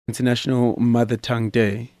International Mother Tongue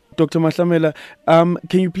Day. Dr. Mahlamela,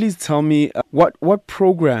 can you please tell me what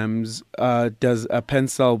programs does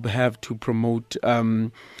PanSALB have to promote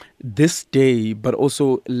this day, but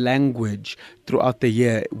also language throughout the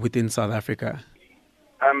year within South Africa?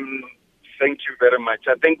 Thank you very much.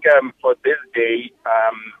 I think for this day,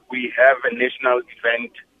 we have a national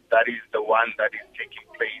event that is the one that is taking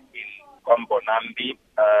place in Kombonambi,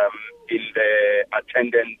 in the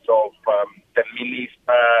attendance of the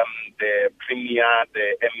minister, the premier, the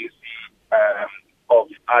MEC of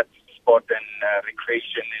Arts, Sport and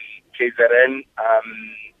Recreation in KZN,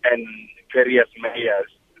 and various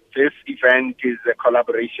mayors. This event is a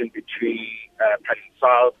collaboration between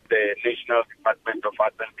PanSALB, the National Department of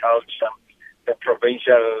Arts and Culture, the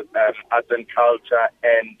Provincial Arts and Culture,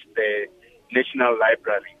 and the National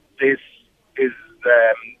Library. This is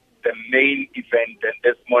the main event, and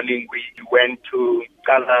this morning we went to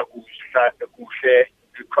Kala Gushe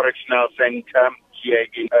Correctional Center here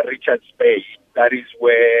in Richards Bay. That is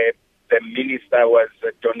where the minister was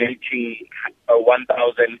donating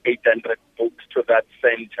 1,800 books to that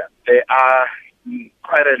center. There are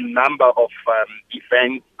quite a number of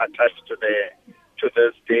events attached to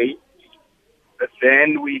this day.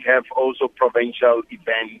 Then we have also provincial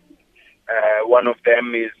events. One of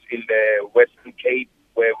them is in the Western Cape,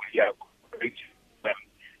 where we are cooperating with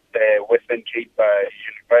the Western Cape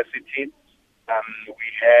University. We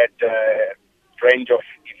had a range of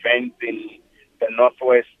events in the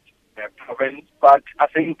Northwest province. But I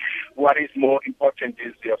think what is more important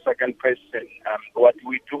is your second question, what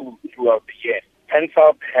we do throughout the year.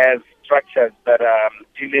 PanSALB has structures that are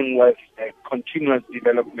dealing with continuous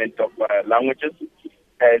development of languages.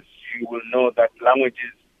 As you will know, that language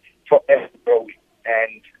is forever growing,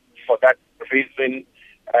 and for that reason,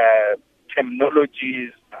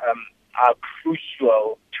 terminologies are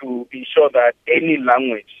crucial to ensure that any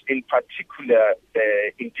language, in particular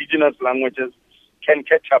the indigenous languages, can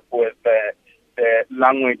catch up with the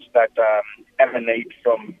language that emanates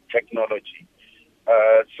from technology.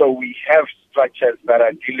 So we have structures that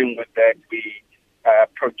are dealing with that. We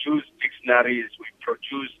produce dictionaries, we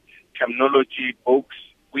produce terminology books.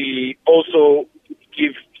 We also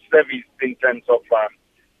give service in terms of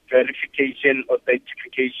verification,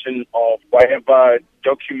 authentication of whatever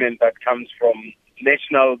document that comes from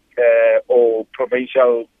national or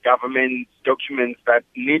provincial government, documents that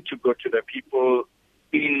need to go to the people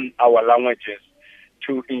in our languages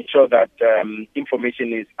to ensure that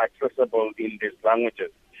information is accessible in these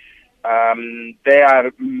languages. There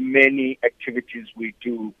are many activities we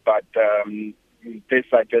do, but these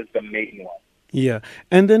are just the main ones. Yeah.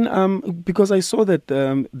 And then because I saw that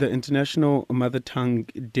the International Mother Tongue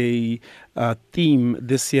Day theme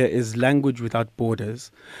this year is Language Without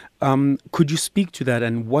Borders. Could you speak to that,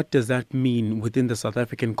 and what does that mean within the South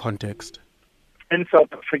African context? In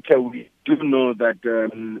South Africa, we do know that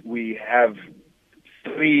we have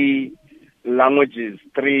three languages,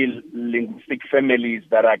 three linguistic families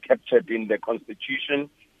that are captured in the Constitution.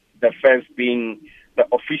 The first being the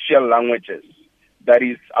official languages. That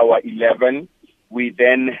is our 11. We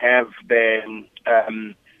then have the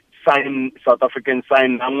South African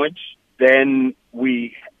Sign Language. Then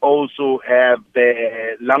we also have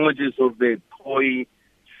the languages of the Khoi,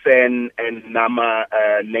 San, and Nama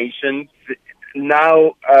nations.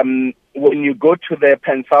 Now, when you go to the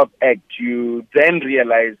PanSALB Act, you then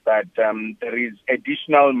realize that there is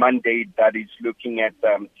additional mandate that is looking at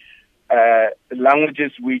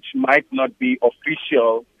languages which might not be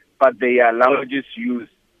official, but they are languages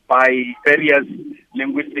used by various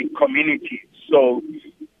linguistic communities. So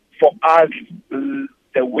for us,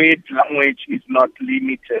 the word language is not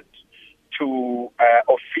limited to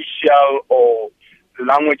official or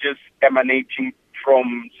languages emanating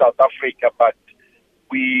from South Africa, but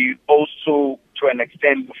we also, to an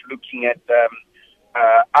extent, of looking at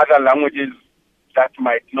other languages that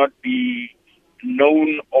might not be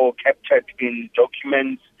known or captured in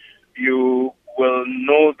documents. You will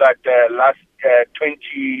know that last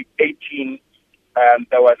 2018,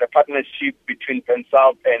 there was a partnership between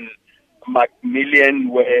PanSALB and Macmillan,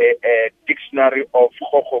 where a dictionary of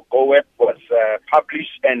Khokhogoweb was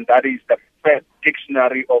published, and that is the first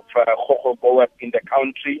dictionary of Khokhogoweb in the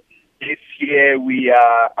country. This year, we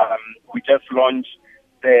just launched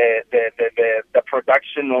the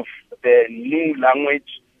production of the new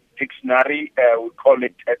language dictionary. We call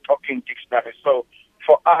it a talking dictionary. So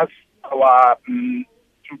for us, our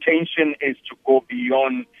intention is to go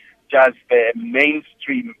beyond just the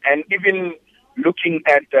mainstream, and even looking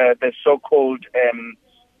at the so-called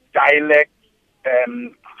dialects.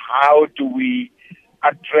 How do we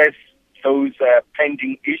address those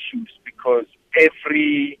pending issues? Because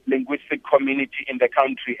every linguistic community in the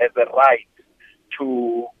country has a right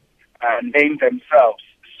to name themselves.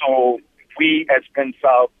 So we as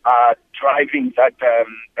PanSALB are driving that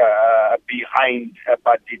behind,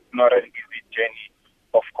 but it's not an easy journey,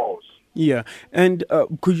 of course. Yeah, and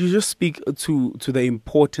could you just speak to the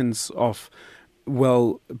importance of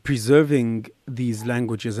preserving these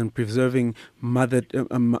languages and preserving mother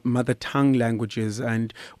tongue languages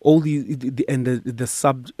and all the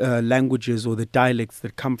sub languages or the dialects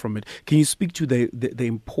that come from it? Can you speak to the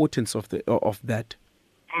importance of that?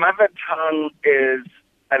 Mother tongue is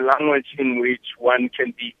a language in which one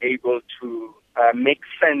can be able to make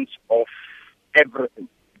sense of everything.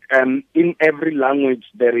 In every language,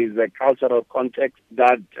 there is a cultural context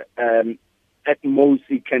that at most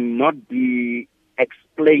it cannot be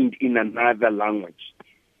explained in another language.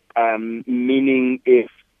 Meaning if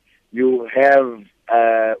you have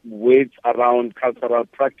words around cultural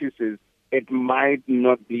practices, it might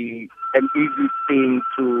not be an easy thing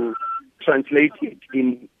to translate it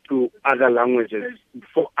into other languages.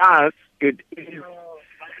 For us, it is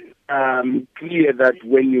clear that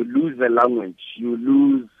when you lose a language, you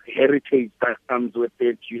lose heritage that comes with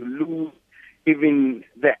it, you lose even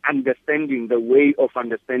the understanding, the way of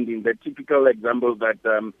understanding. The typical example that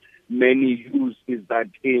many use is that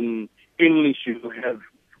in English you have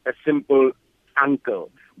a simple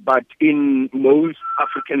uncle, but in most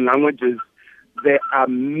African languages there are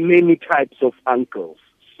many types of uncles.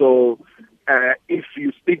 So if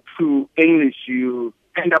you stick to English, you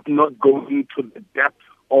end up not going to the depth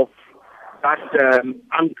of that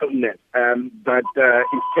uncleness that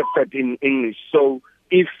is kept in English. So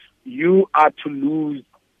if you are to lose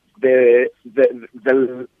the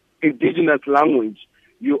indigenous language,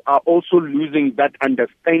 you are also losing that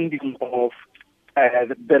understanding of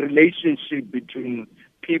the relationship between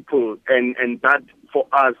people, and that for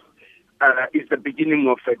us is the beginning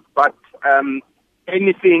of it. But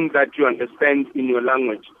anything that you understand in your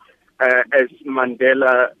language, as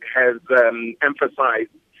Mandela has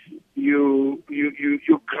emphasized, you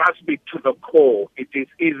grasp it to the core. It is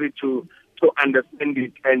easy to understand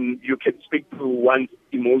it, and you can speak to one's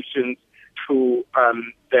emotions, to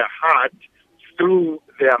their heart, through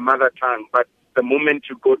their mother tongue. But the moment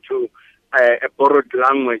you go to a borrowed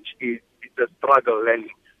language, it's a struggle, and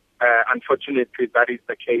unfortunately that is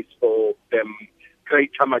the case for the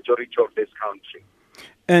greater majority of this country.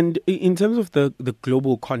 And in terms of the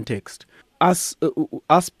global context, us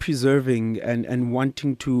preserving and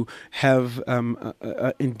wanting to have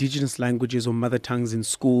indigenous languages or mother tongues in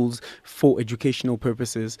schools for educational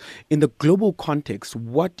purposes, in the global context,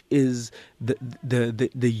 what is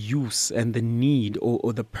the use and the need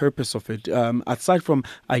or the purpose of it? Aside from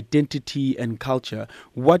identity and culture,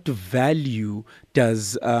 what value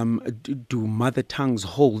do mother tongues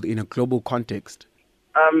hold in a global context?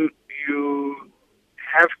 You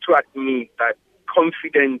have to admit that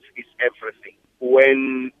confidence is everything.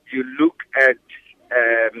 When you look at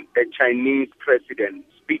a Chinese president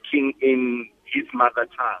speaking in his mother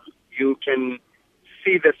tongue, you can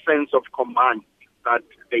see the sense of command that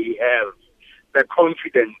they have, the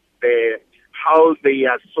confidence, how they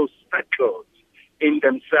are so settled in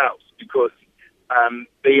themselves, because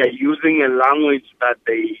they are using a language that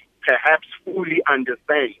they perhaps fully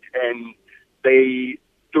understand, and they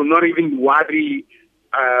do not even worry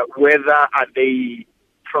whether are they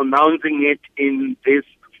pronouncing it in this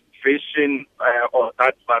vision or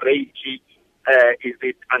that variety, is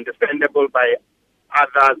it understandable by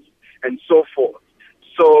others, and so forth.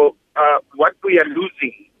 So what we are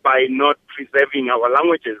losing by not preserving our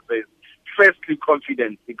languages is firstly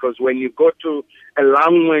confidence, because when you go to a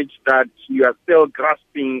language that you are still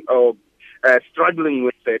grasping or struggling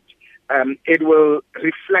with it, it will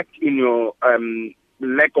reflect in your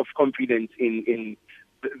lack of confidence in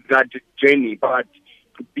that journey. But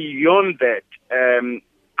beyond that,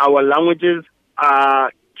 our languages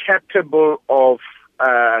are capable of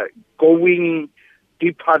going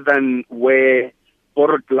deeper than where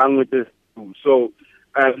borrowed languages do. So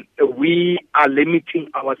we are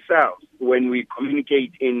limiting ourselves when we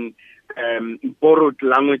communicate in borrowed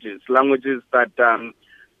languages that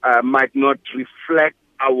might not reflect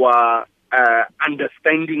our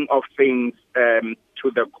understanding of things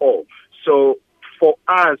to the core. So for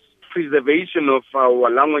us, preservation of our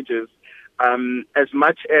languages, as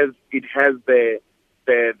much as it has the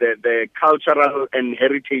cultural and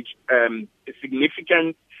heritage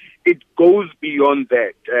significance, it goes beyond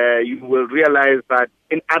that. You will realize that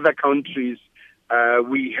in other countries,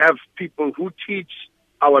 we have people who teach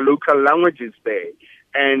our local languages there,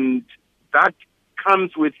 and that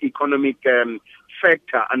comes with economic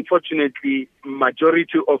factor, unfortunately,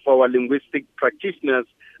 majority of our linguistic practitioners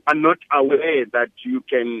are not aware that you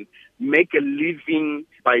can make a living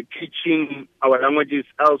by teaching our languages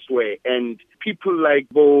elsewhere. And people like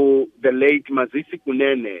the late Mazisi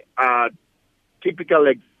Kunene are typical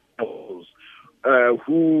examples,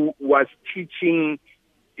 who was teaching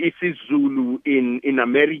isiZulu in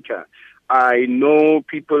America. I know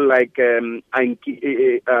people like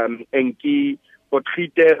Enki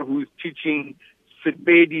Potgieter, who's teaching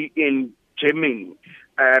Sepedi in Germany.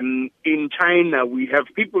 In China, we have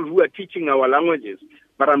people who are teaching our languages,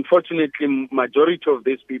 but unfortunately, majority of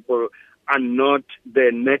these people are not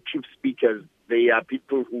the native speakers. They are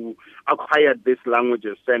people who acquired these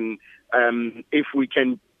languages, and if we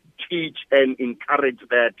can teach and encourage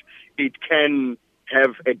that, it can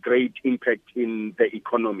have a great impact in the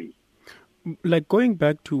economy. Like going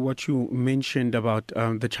back to what you mentioned about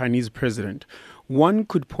the Chinese president, one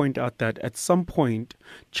could point out that at some point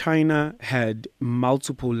China had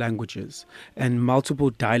multiple languages and multiple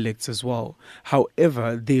dialects as well.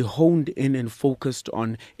 However, they honed in and focused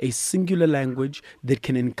on a singular language that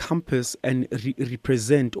can encompass and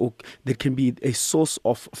represent, or that can be a source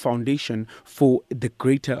of foundation for the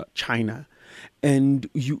greater China. And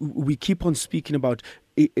we keep on speaking about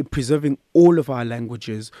preserving all of our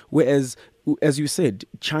languages, whereas, as you said,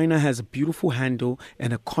 China has a beautiful handle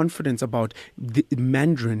and a confidence about the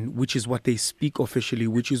Mandarin, which is what they speak officially,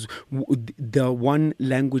 which is the one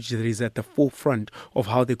language that is at the forefront of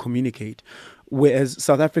how they communicate. Whereas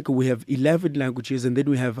South Africa, we have 11 languages, and then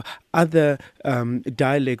we have other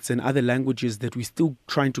dialects and other languages that we're still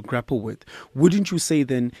trying to grapple with. Wouldn't you say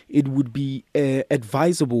then it would be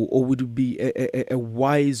advisable, or would it be a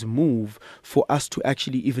wise move for us to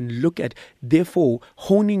actually even look at, therefore,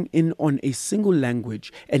 honing in on a single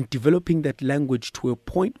language and developing that language to a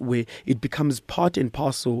point where it becomes part and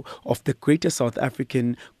parcel of the greater South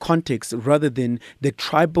African context, rather than the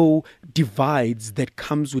tribal divides that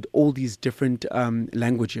comes with all these different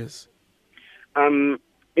languages? In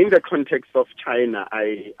the context of China,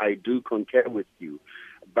 I do concur with you.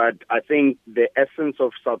 But I think the essence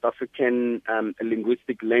of South African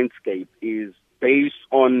linguistic landscape is based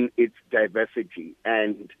on its diversity.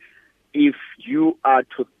 And if you are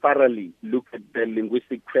to thoroughly look at the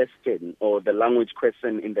linguistic question or the language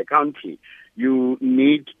question in the country, you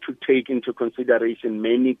need to take into consideration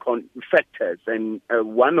many factors. And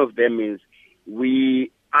one of them is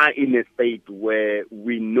we are in a state where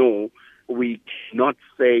we know we cannot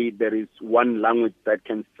say there is one language that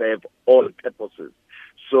can serve all purposes.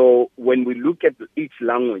 So when we look at each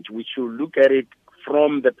language, we should look at it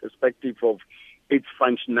from the perspective of its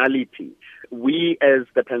functionality. We, as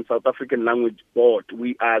the Pan-South African Language Board,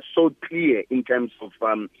 we are so clear in terms of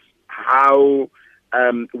how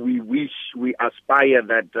we aspire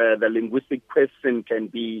that the linguistic question can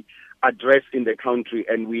be addressed in the country,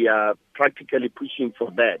 and we are practically pushing for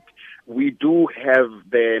that. We do have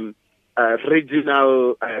the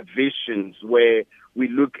regional visions where we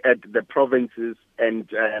look at the provinces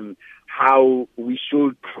and how we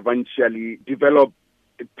should provincially develop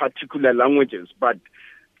particular languages. But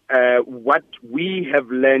what we have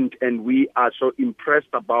learned and we are so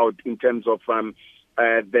impressed about in terms of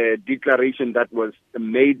the declaration that was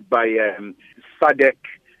made by SADC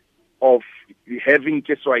of having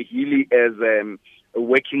Kiswahili as a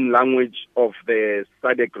working language of the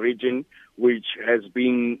SADC region, which has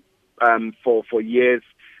been for years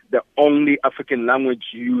the only African language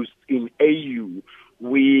used in AU.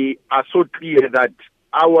 We are so clear that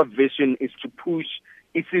our vision is to push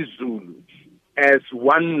isiZulu as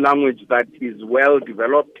one language that is well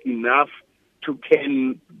developed enough to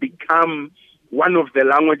can become one of the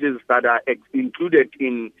languages that are included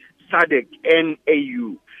in SADC and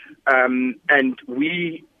AU. And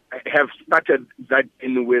we have started that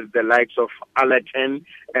in with the likes of Alaten,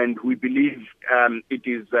 and we believe it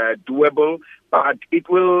is doable, but it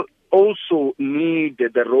will also need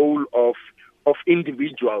the role of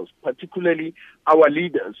individuals, particularly our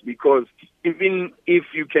leaders, because even if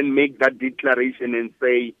you can make that declaration and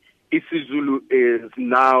say isiZulu is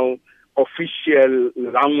now official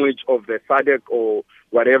language of the SADC or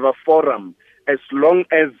whatever forum, as long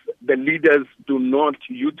as the leaders do not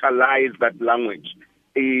utilize that language,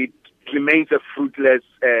 it remains a fruitless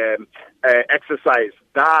exercise.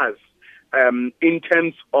 Thus, in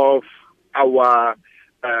terms of our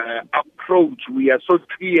approach, we are so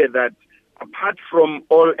clear that apart from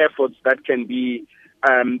all efforts that can be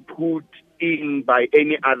put in by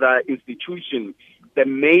any other institution, the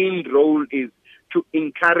main role is to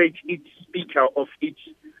encourage each speaker of each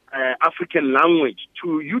African language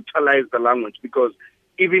to utilize the language, because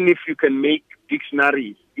even if you can make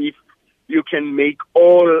dictionaries, if you can make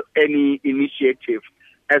any initiative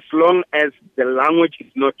as long as the language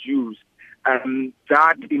is not used.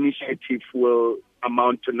 That initiative will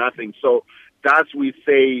amount to nothing. So thus we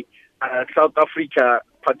say, South Africa,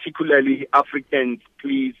 particularly Africans,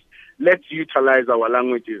 please, let's utilize our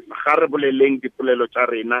languages.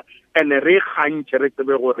 And re kgantše re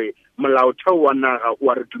tsebe gore molaotheo wa naga o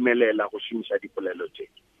a re dumelela go šomiša dipolelo tše.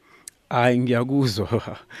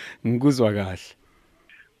 Ngikuzwa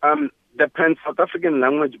kahle. The Pan South African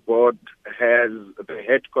Language Board has the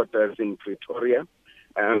headquarters in Pretoria.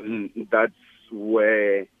 That's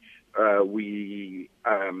where we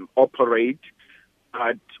operate.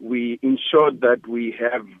 But we ensure that we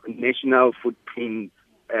have national footprint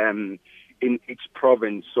in each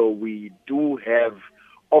province. So we do have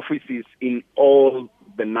offices in all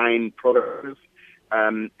the 9 provinces,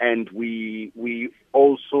 and we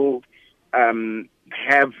also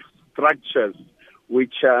have structures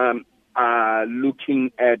which are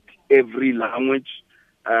looking at every language,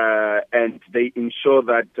 and they ensure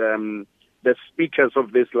that the speakers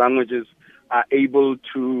of these languages are able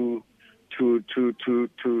to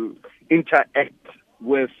interact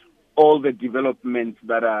with all the developments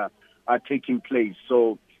that are taking place.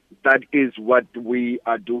 So that is what we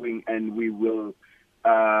are doing, and we will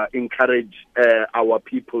encourage our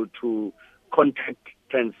people to contact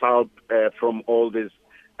PanSALB from all these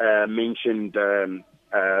mentioned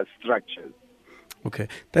structures. Okay.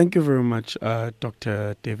 Thank you very much,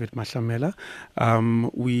 Dr. David Mahlamela.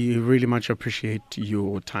 We really much appreciate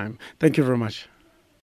your time. Thank you very much.